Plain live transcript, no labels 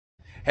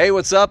Hey,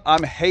 what's up?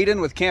 I'm Hayden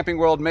with Camping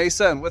World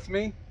Mesa, and with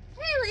me,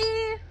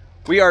 Haley.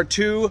 We are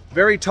two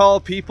very tall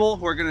people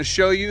who are going to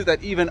show you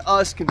that even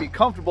us can be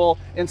comfortable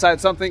inside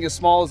something as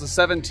small as a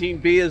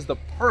 17B is the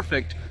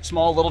perfect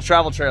small little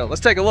travel trailer. Let's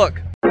take a look.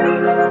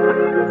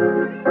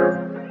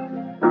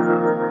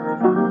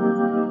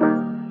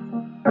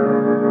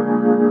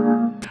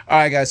 All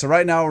right, guys, so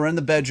right now we're in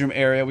the bedroom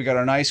area. We got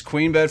our nice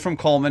queen bed from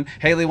Coleman.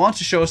 Haley, why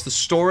don't you show us the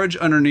storage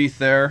underneath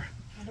there?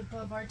 Right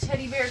above our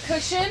teddy bear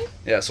cushion.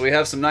 Yeah, so we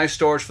have some nice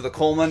storage for the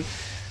Coleman.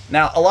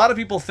 Now, a lot of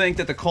people think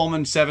that the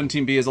Coleman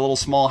 17B is a little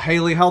small.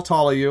 Haley, how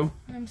tall are you?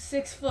 I'm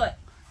 6 foot.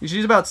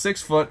 She's about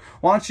 6 foot.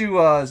 Why don't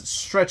you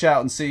stretch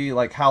out and see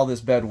like how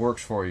this bed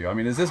works for you? I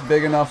mean, is this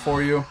big enough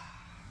for you?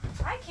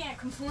 I can't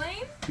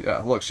complain. Yeah,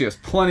 look, she has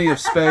plenty of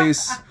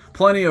space,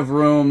 plenty of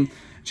room.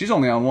 She's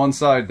only on one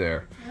side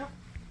there. Yep.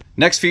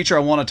 Next feature I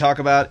want to talk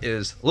about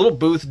is a little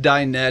booth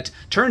dinette.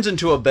 Turns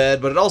into a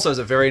bed, but it also has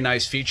a very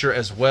nice feature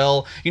as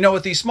well. You know,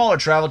 with these smaller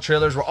travel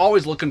trailers, we're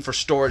always looking for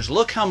storage.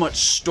 Look how much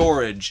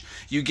storage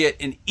you get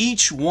in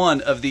each one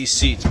of these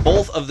seats.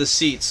 Both of the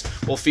seats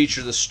will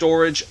feature the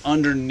storage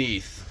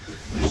underneath.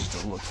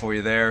 Just a look for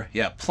you there.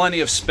 Yeah, plenty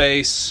of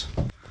space.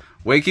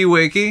 Wakey,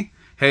 wakey.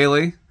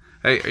 Haley.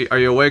 Hey, are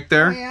you awake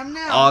there? I am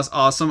now.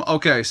 Awesome.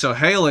 Okay, so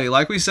Haley,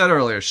 like we said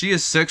earlier, she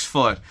is 6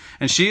 foot,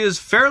 and she is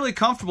fairly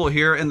comfortable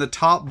here in the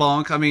top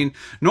bunk. I mean,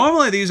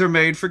 normally these are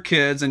made for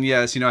kids, and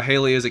yes, you know,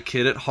 Haley is a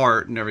kid at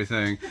heart and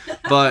everything,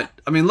 but,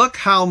 I mean, look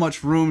how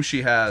much room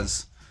she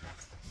has.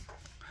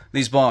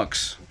 These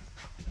bunks.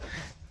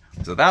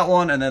 So that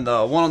one, and then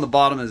the one on the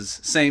bottom is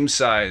same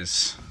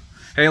size.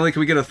 Haley,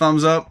 can we get a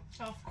thumbs up?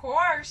 Of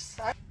course.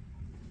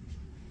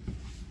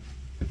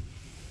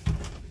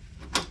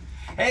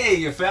 Hey,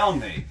 you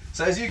found me.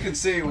 So as you can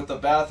see with the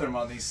bathroom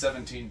on these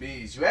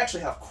 17Bs, you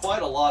actually have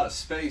quite a lot of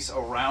space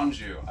around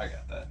you. I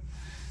got that.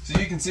 So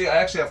you can see I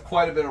actually have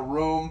quite a bit of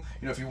room.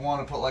 You know, if you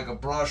want to put like a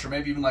brush or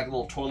maybe even like a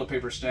little toilet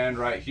paper stand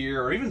right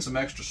here or even some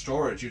extra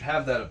storage, you'd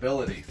have that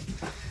ability.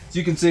 So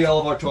you can see all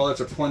of our toilets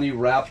are plenty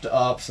wrapped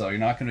up, so you're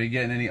not going to be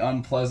getting any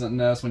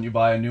unpleasantness when you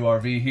buy a new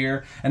RV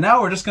here. And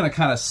now we're just going to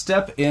kind of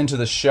step into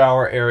the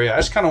shower area. I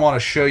just kind of want to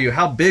show you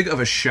how big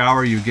of a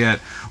shower you get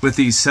with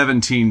these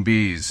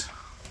 17Bs.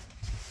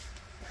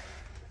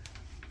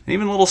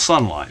 Even a little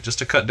sunlight, just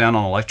to cut down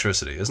on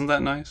electricity. Isn't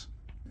that nice?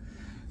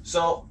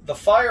 So the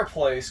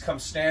fireplace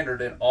comes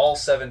standard in all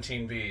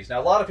 17Bs. Now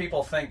a lot of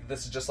people think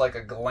this is just like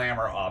a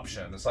glamour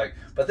option. It's like,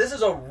 but this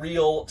is a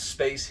real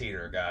space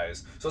heater,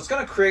 guys. So it's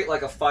gonna create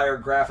like a fire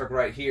graphic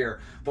right here.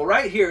 But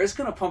right here, it's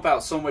gonna pump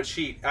out so much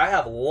heat. I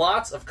have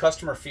lots of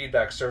customer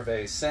feedback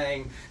surveys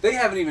saying they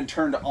haven't even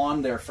turned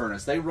on their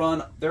furnace. They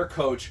run their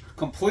coach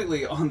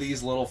completely on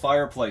these little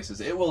fireplaces.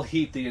 It will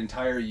heat the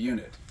entire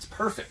unit. It's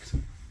perfect.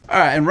 All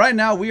right, and right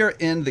now we are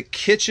in the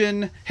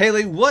kitchen.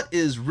 Haley, what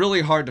is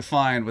really hard to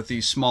find with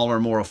these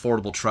smaller, more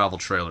affordable travel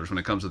trailers when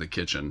it comes to the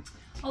kitchen?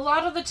 A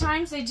lot of the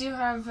times they do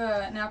have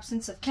an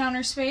absence of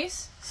counter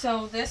space.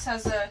 So this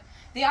has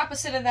the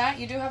opposite of that.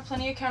 You do have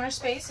plenty of counter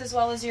space as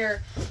well as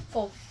your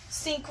full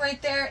sink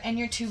right there and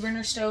your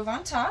 2-burner stove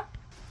on top.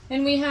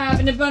 And we have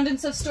an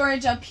abundance of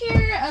storage up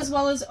here as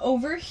well as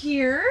over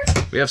here.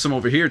 We have some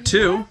over here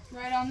too. Yeah,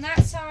 right on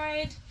that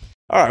side.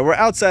 All right, we're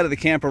outside of the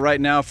camper right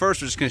now.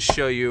 First, we're just gonna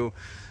show you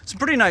some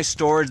pretty nice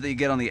storage that you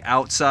get on the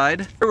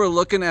outside. Here we're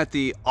looking at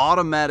the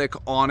automatic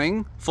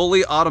awning,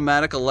 fully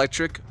automatic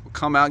electric. Will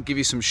come out and give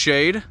you some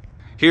shade.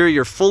 Here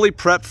you're fully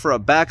prepped for a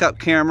backup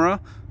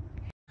camera.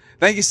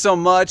 Thank you so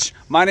much.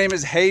 My name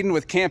is Hayden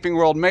with Camping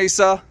World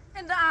Mesa.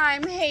 And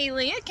I'm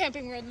Haley at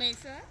Camping World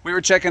Mesa. We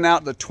were checking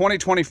out the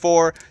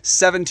 2024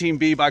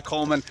 17B by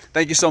Coleman.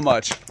 Thank you so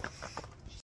much.